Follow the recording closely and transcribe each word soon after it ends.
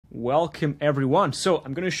Welcome everyone. So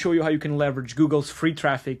I'm going to show you how you can leverage Google's free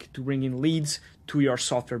traffic to bring in leads to your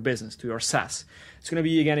software business, to your SaaS. It's going to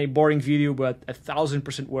be again a boring video, but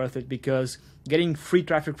 1000% worth it, because getting free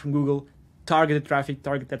traffic from Google, targeted traffic,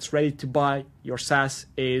 target that's ready to buy your SaaS,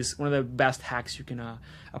 is one of the best hacks you can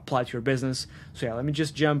apply to your business. So yeah, let me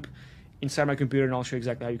just jump inside my computer and I'll show you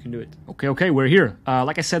exactly how you can do it. Okay, we're here.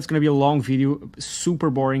 Like I said, it's going to be a long video,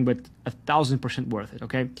 super boring, but 1000% worth it,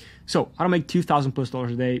 okay? So how to make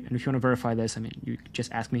 $2,000+ a day, and if you want to verify this, I mean, you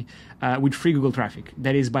just ask me, with free Google traffic.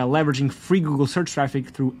 That is by leveraging free Google search traffic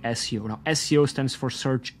through SEO. Now, SEO stands for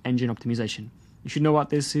search engine optimization. You should know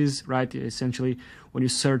what this is, right? Essentially, when you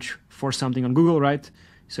search for something on Google, right?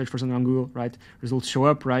 Search for something on Google, right? Results show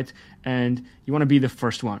up, right? And you want to be the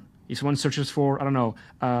first one. If someone searches for, I don't know,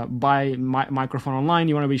 buy microphone online,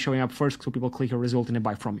 you want to be showing up first so people click your result and they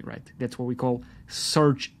buy from you, right? That's what we call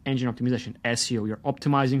search engine optimization, SEO. You're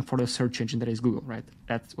optimizing for the search engine that is Google, right?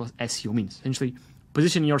 That's what SEO means. Essentially,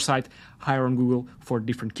 positioning your site higher on Google for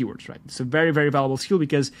different keywords, right? It's a very, very valuable skill,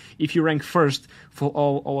 because if you rank first for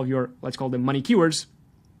all of your, let's call them money keywords,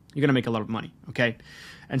 you're going to make a lot of money, okay?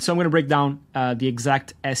 And so I'm going to break down the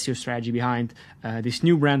exact SEO strategy behind this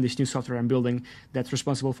new brand, this new software I'm building that's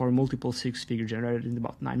responsible for multiple six-figure generated in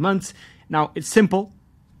about 9 months. Now, it's simple.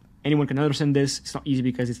 Anyone can understand this. It's not easy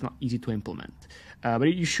because it's not easy to implement.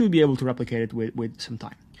 But you should be able to replicate it with some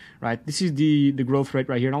time, right? This is the growth rate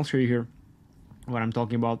right here, and I'll show you here what I'm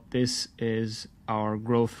talking about. This is our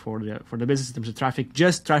growth for the business in terms of traffic,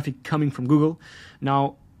 just traffic coming from Google.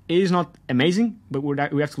 Now, it is not amazing, but we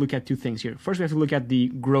have to look at two things here. First, we have to look at the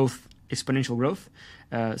growth, exponential growth,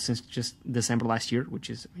 since just December last year, which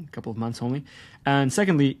is a couple of months only. And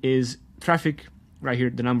secondly is traffic, right here,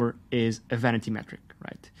 the number is a vanity metric,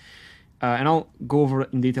 right? And I'll go over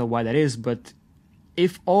in detail why that is, but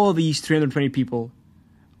if all these 320 people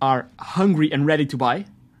are hungry and ready to buy,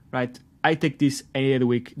 right, I take this any day of the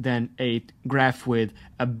week than a graph with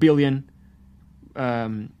 1 billion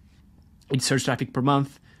in search traffic per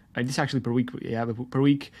month. This actually per week, yeah, per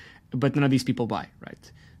week, but none of these people buy,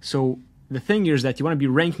 right? So the thing here is that you want to be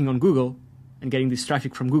ranking on Google and getting this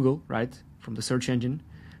traffic from Google, right, from the search engine,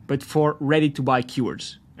 but for ready-to-buy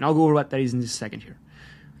keywords. And I'll go over what that is in just a second here.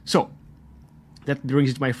 So that brings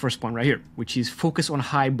me to my first point right here, which is focus on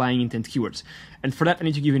high buying intent keywords. And for that, I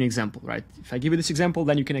need to give you an example, right? If I give you this example,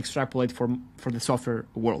 then you can extrapolate for the software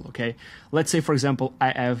world, okay? Let's say, for example,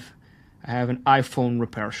 I have an iPhone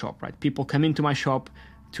repair shop, right? People come into my shop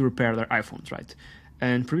to repair their iPhones, right?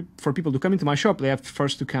 And for people to come into my shop, they have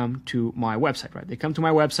first to come to my website, right? They come to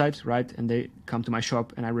my website, right? And they come to my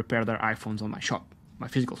shop, and I repair their iPhones on my shop, my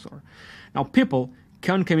physical store. Now, people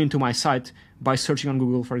can come into my site by searching on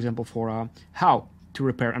Google, for example, for how to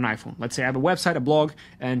repair an iPhone. Let's say I have a website, a blog,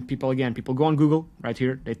 and people go on Google, right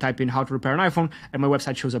here, they type in how to repair an iPhone, and my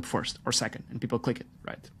website shows up first or second, and people click it,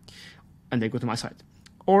 right? And they go to my site.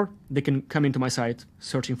 Or they can come into my site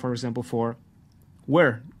searching, for example, for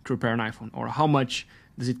where to repair an iPhone, or how much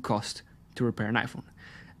does it cost to repair an iPhone.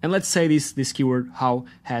 And let's say this keyword, how,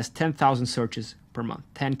 has 10,000 searches per month.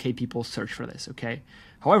 10K people search for this, okay?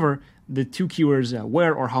 However, the two keywords,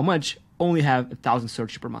 where or how much, only have 1,000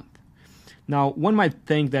 searches per month. Now, one might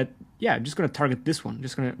think that, yeah, I'm just going to target this one. I'm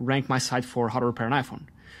just going to rank my site for how to repair an iPhone.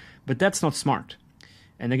 But that's not smart.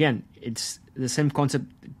 And again, it's the same concept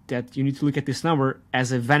that you need to look at this number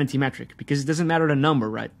as a vanity metric, because it doesn't matter the number,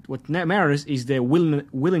 right? What matters is the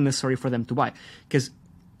willingness, for them to buy. Because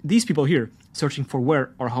these people here, searching for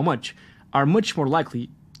where or how much, are much more likely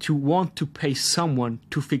to want to pay someone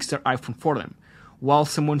to fix their iPhone for them. While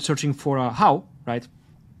someone searching for how, right,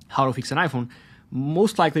 how to fix an iPhone,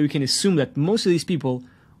 most likely we can assume that most of these people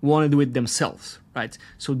want to do it themselves, right?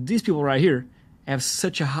 So these people right here have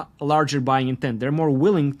such a larger buying intent. They're more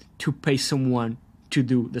willing to pay someone to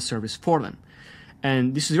do the service for them.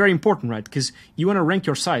 And this is very important, right? Because you want to rank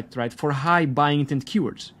your site, right, for high buying intent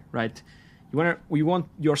keywords, right? You want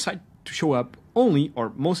your site to show up only,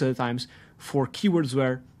 or most of the times, for keywords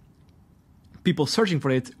where people searching for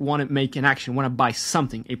it want to make an action, want to buy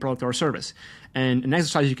something, a product or a service. And an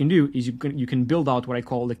exercise you can do is you can build out what I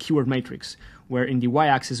call the keyword matrix, where in the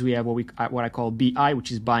y-axis we have what I call BI, which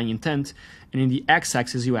is buying intent, and in the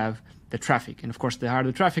x-axis you have the traffic. And of course, the higher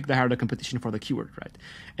the traffic, the higher the competition for the keyword, right?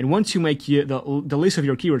 And once you make the list of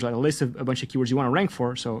your keywords, like a list of a bunch of keywords you want to rank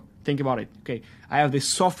for, so think about it. Okay, I have this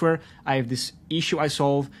software, I have this issue I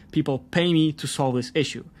solve, people pay me to solve this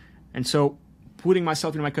issue. And so putting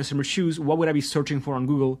myself in my customer's shoes, what would I be searching for on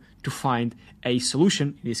Google to find a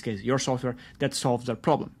solution, in this case, your software, that solves that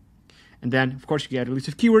problem? And then, of course, you get a list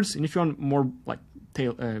of keywords. And if you want more like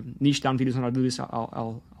niche down videos on how to do this,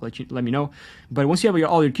 I'll let me know. But once you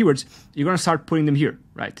have all your keywords, you're gonna start putting them here,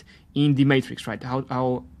 right, in the matrix, right?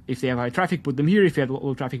 How if they have high traffic, put them here. If they have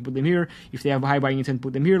low traffic, put them here. If they have high buying intent,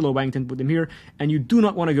 put them here. Low buying intent, put them here. And you do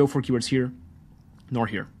not want to go for keywords here, nor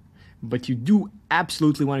here, but you do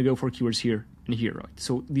absolutely want to go for keywords here and here, right?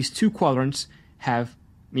 So these two quadrants have,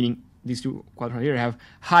 meaning these two quadrants here have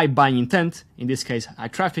high buying intent, in this case high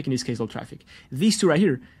traffic, in this case low traffic. These two right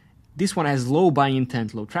here, this one has low buying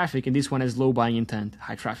intent, low traffic, and this one has low buying intent,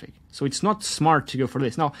 high traffic. So it's not smart to go for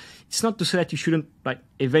this. Now, it's not to say that you shouldn't like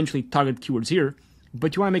eventually target keywords here,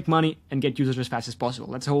 but you want to make money and get users as fast as possible.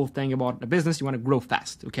 That's the whole thing about a business. You want to grow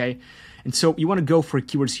fast, okay? And so you want to go for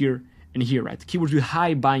keywords here and here, right? Keywords with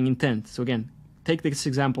high buying intent. So again, take this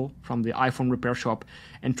example from the iPhone repair shop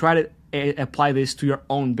and try to apply this to your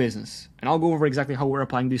own business. And I'll go over exactly how we're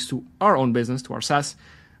applying this to our own business, to our SaaS.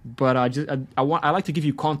 But I like to give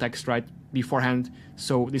you context, right, beforehand,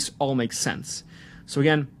 so this all makes sense. So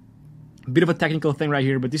again, a bit of a technical thing right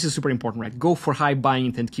here, but this is super important, right? Go for high buying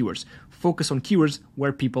intent keywords. Focus on keywords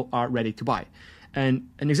where people are ready to buy. And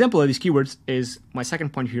an example of these keywords is my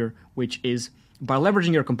second point here, which is by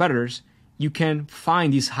leveraging your competitors, you can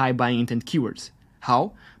find these high buying intent keywords.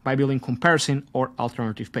 How? By building comparison or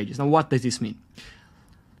alternative pages. Now, what does this mean?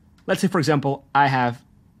 Let's say, for example, I have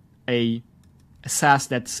a SaaS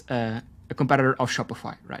that's a competitor of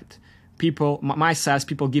Shopify, right? My SaaS,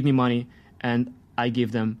 people give me money and I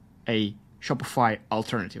give them a Shopify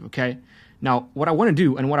alternative, okay? Now, what I want to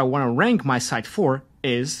do and what I want to rank my site for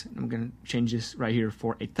is, I'm going to change this right here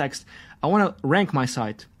for a text. I want to rank my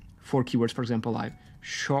site for keywords, for example, like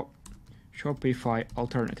Shopify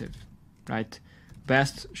alternative, right?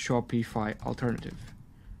 Best Shopify alternative.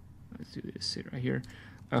 Let's do this right here.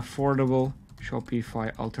 Affordable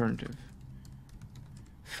Shopify alternative.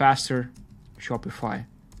 Faster Shopify.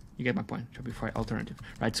 You get my point. Shopify alternative,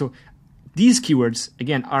 right? So these keywords,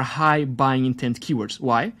 again, are high buying intent keywords.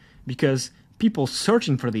 Why? Because people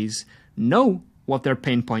searching for these know what their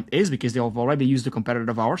pain point is because they've already used a competitor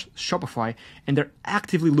of ours, Shopify, and they're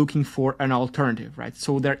actively looking for an alternative, right?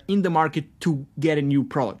 So they're in the market to get a new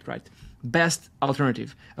product, right? Best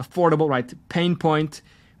alternative, affordable, right? Pain point,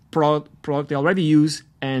 product they already use,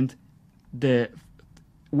 and the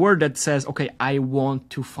word that says, okay, I want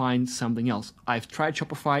to find something else. I've tried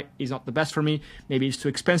Shopify, it's not the best for me. Maybe it's too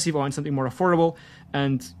expensive, I want something more affordable,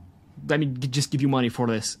 and let me just give you money for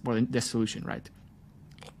this solution, right?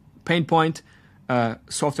 Pain point,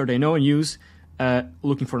 software they know and use,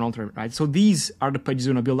 looking for an alternative, right? So these are the pages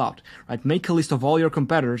you want to build out, right? Make a list of all your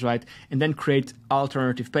competitors, right? And then create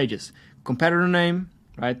alternative pages. Competitor name,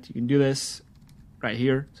 right? You can do this right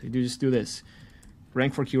here. So you just do this.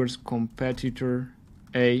 Rank for keywords, competitor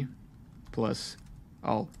A plus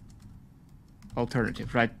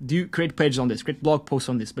alternative, right? Do you create pages on this, create blog posts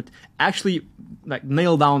on this, but actually like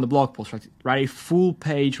nail down the blog post, right? Write a full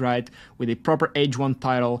page, right? With a proper H1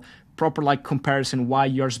 title, proper like comparison, why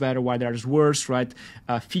yours better, why theirs worse, right?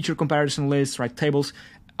 Feature comparison lists, right? Tables.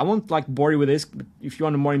 I won't like bore you with this, but if you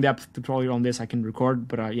want a more in-depth tutorial on this, I can record.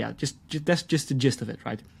 But yeah, that's just the gist of it,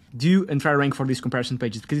 right? Do and try to rank for these comparison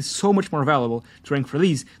pages because it's so much more valuable to rank for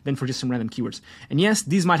these than for just some random keywords. And yes,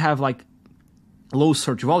 these might have like low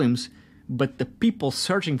search volumes, but the people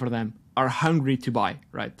searching for them are hungry to buy,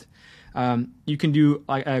 right? You can do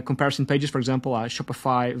like comparison pages, for example,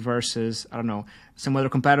 Shopify versus, I don't know, some other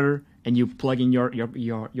competitor, and you plug in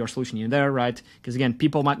your solution in there, right? Because again,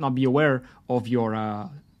 people might not be aware of your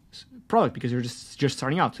product because you're just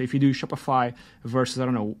starting out. So if you do Shopify versus, I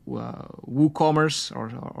don't know, WooCommerce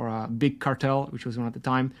or Big Cartel, which was one at the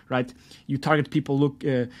time, right? You target people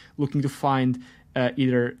looking to find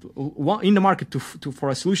either one in the market for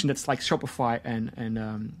a solution that's like Shopify and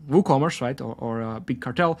WooCommerce, right, or Big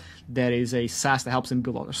Cartel, that is a SaaS that helps them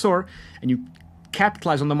build out their store, and you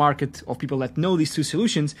capitalize on the market of people that know these two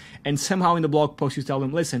solutions, and somehow in the blog post you tell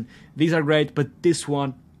them, listen, these are great, but this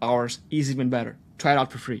one, ours, is even better. Try it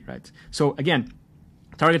out for free, right? So again,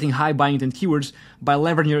 targeting high buying intent keywords by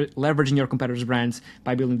leveraging your competitors' brands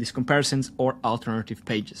by building these comparisons or alternative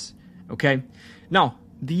pages. Okay, now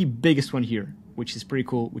the biggest one here, which is pretty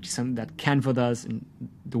cool, which is something that Canva does, and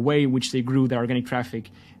the way in which they grew their organic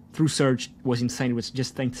traffic through search was insane. It was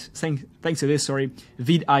just thanks to this,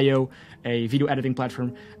 Vid.io, a video editing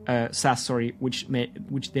platform, SaaS, which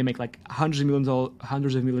they make like hundreds of millions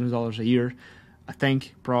of dollars a year, I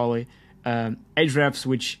think, probably. Ahrefs,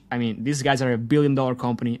 which, I mean, these guys are $1 billion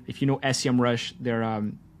company. If you know SEMrush, they're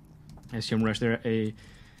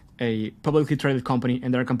a publicly traded company,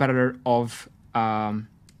 and they're a competitor of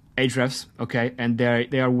Ahrefs, okay, and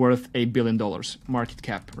they are worth $1 billion market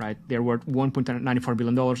cap, right? They're worth $1.94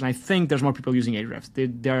 billion, and I think there's more people using Ahrefs.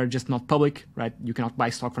 They are just not public, right? You cannot buy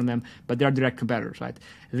stock from them, but they are direct competitors, right?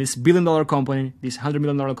 This $1 billion company, this $100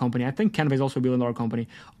 million company, I think Canva is also a $1 billion company,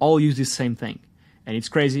 all use this same thing, and it's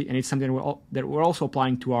crazy, and it's something that we're also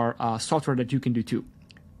applying to our software that you can do too,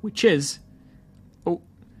 which is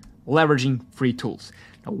leveraging free tools.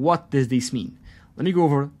 Now, what does this mean? Let me go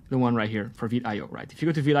over the one right here for Vid.io, right? If you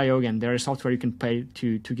go to Vid.io, again, there is software you can pay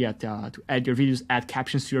to get to add your videos, add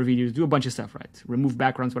captions to your videos, do a bunch of stuff, right? Remove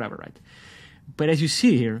backgrounds, whatever, right? But as you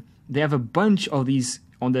see here, they have a bunch of these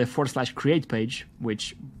on the /create page,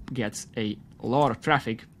 which gets a lot of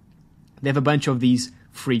traffic. They have a bunch of these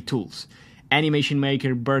free tools. Animation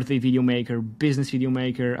Maker, Birthday Video Maker, Business Video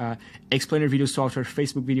Maker, Explainer Video Software,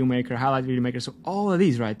 Facebook Video Maker, Highlight Video Maker. So all of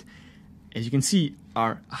these, right, as you can see,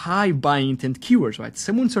 are high buying intent keywords, right?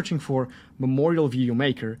 Someone searching for Memorial Video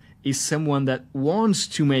Maker is someone that wants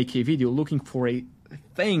to make a video looking for a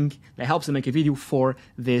thing that helps them make a video for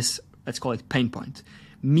this, let's call it pain point.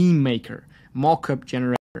 Meme Maker, Mockup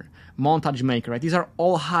Generator, Montage Maker, right? These are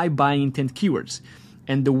all high buying intent keywords.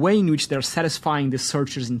 And the way in which they're satisfying the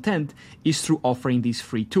searcher's intent is through offering these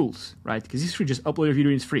free tools, right? Because it's free, just upload your video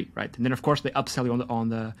and it's free, right? And then of course they upsell you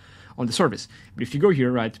on the service. But if you go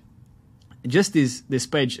here, right, just this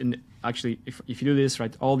page, and actually if you do this,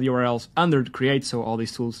 right, all the URLs under the create, so all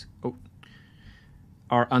these tools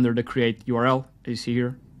are under the create URL, as you see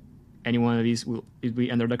here. Any one of these will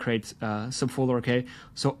be under the create subfolder, okay?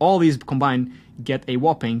 So all these combined get a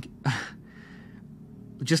whopping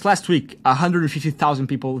just last week, 150,000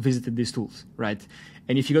 people visited these tools, right?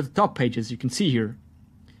 And if you go to top pages, you can see here,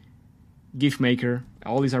 GIF Maker,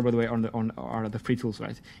 all these are, by the way, are the free tools,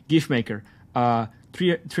 right? GIF Maker,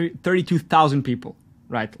 32,000 people,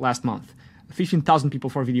 right, last month. 15,000 people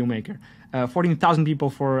for Video Maker, 14,000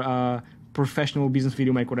 people for Professional Business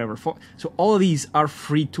Video Maker, whatever. So all of these are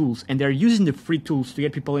free tools, and they're using the free tools to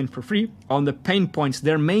get people in for free on the pain points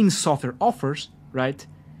their main software offers, right?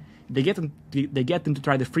 They get them to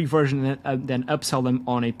try the free version and then upsell them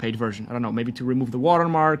on a paid version. I don't know, maybe to remove the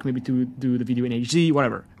watermark, maybe to do the video in HD,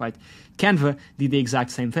 whatever, right? Canva did the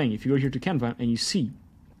exact same thing. If you go here to Canva and you see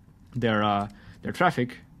their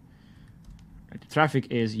traffic, right? The traffic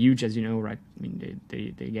is huge, as you know, right? I mean,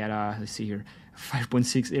 they get let's see here,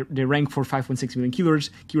 5.6. They rank for 5.6 million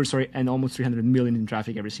keywords, and almost 300 million in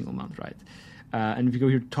traffic every single month, right? And if you go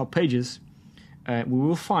here to top pages, we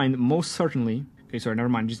will find most certainly. Okay, sorry, never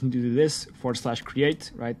mind. Just need to do this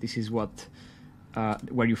 /create, right? This is what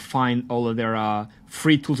where you find all of their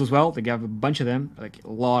free tools as well. They have a bunch of them, like a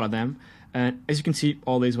lot of them. And as you can see,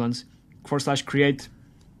 all these ones /create,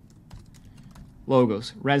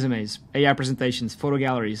 logos, resumes, AI presentations, photo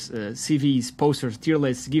galleries, CVs, posters, tier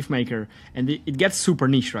lists, GIF Maker, and it gets super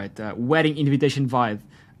niche, right? Wedding invitation vibe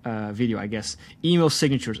video, I guess, email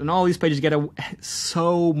signatures, and all these pages get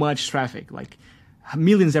so much traffic, like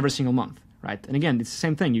millions every single month. Right, and again, it's the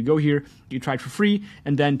same thing. You go here, you try it for free,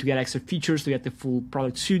 and then to get extra features, to get the full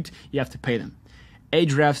product suite, you have to pay them.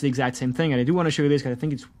 Ahrefs, the exact same thing, and I do want to show you this because I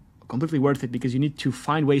think it's completely worth it because you need to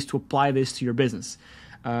find ways to apply this to your business.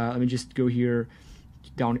 Let me just go here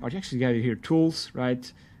down. I actually got here tools,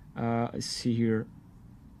 right? Let's see here.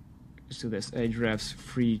 Let's do this. Ahrefs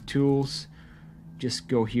free tools. Just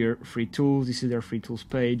go here, free tools. This is their free tools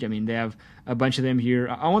page. I mean, they have a bunch of them here.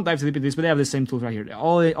 I won't dive deep into this, but they have the same tools right here.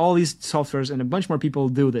 All these softwares and a bunch more people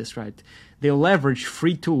do this, right? They leverage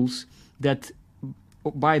free tools that,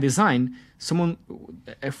 by design,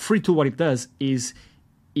 a free tool, what it does is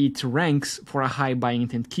it ranks for a high buying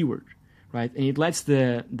intent keyword, right? And it lets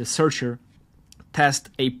the searcher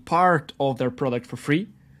test a part of their product for free,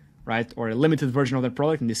 right? Or a limited version of their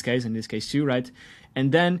product, in this case too, right?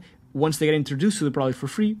 And then once they get introduced to the product for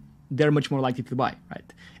free, they're much more likely to buy,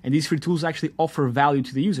 right? And these free tools actually offer value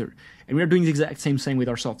to the user. And we're doing the exact same thing with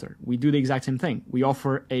our software. We do the exact same thing. We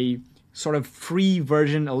offer a sort of free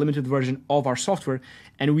version, a limited version of our software,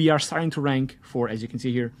 and we are starting to rank for, as you can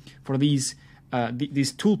see here, for these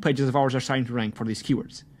tool pages of ours are starting to rank for these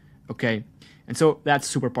keywords, okay? And so that's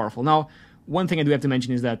super powerful. Now, one thing I do have to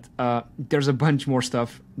mention is that there's a bunch more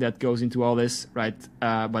stuff that goes into all this, right?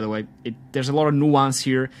 By the way, there's a lot of nuance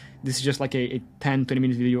here. This is just like a 10,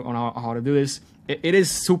 20-minute video on how to do this. It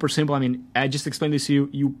is super simple. I mean, I just explained this to you.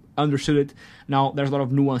 You understood it. Now, there's a lot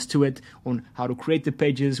of nuance to it on how to create the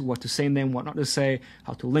pages, what to say in them, what not to say,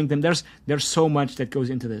 how to link them. There's so much that goes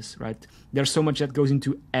into this, right? There's so much that goes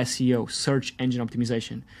into SEO, search engine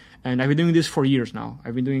optimization. And I've been doing this for years now.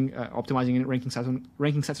 I've been doing optimizing and ranking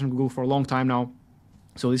sites on Google for a long time now.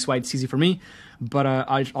 So this is why it's easy for me, but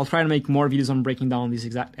I'll try to make more videos on breaking down these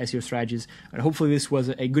exact SEO strategies. And hopefully this was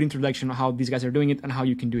a good introduction of how these guys are doing it and how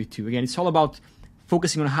you can do it too. Again, it's all about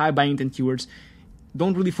focusing on high buying intent keywords.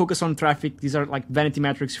 Don't really focus on traffic. These are like vanity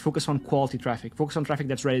metrics. Focus on quality traffic. Focus on traffic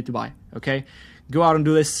that's ready to buy, okay? Go out and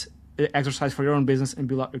do this exercise for your own business and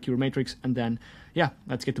build out your keyword matrix, and then yeah,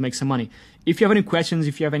 let's get to make some money. If you have any questions,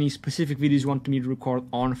 if you have any specific videos you want me to record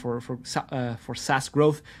on for SaaS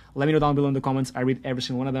growth, let me know down below in the comments. I read every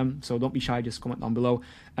single one of them, so don't be shy, just comment down below.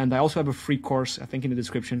 And I also have a free course, I think in the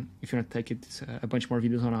description, if you want to take it. It's a bunch more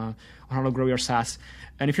videos on how to grow your SaaS.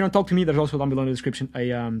 And if you want to talk to me, there's also down below in the description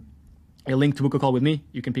a link to book a call with me.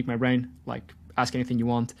 You can pick my brain, like ask anything you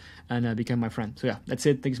want, and become my friend. So yeah, that's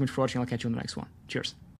it. Thank you so much for watching. I'll catch you on the next one. Cheers.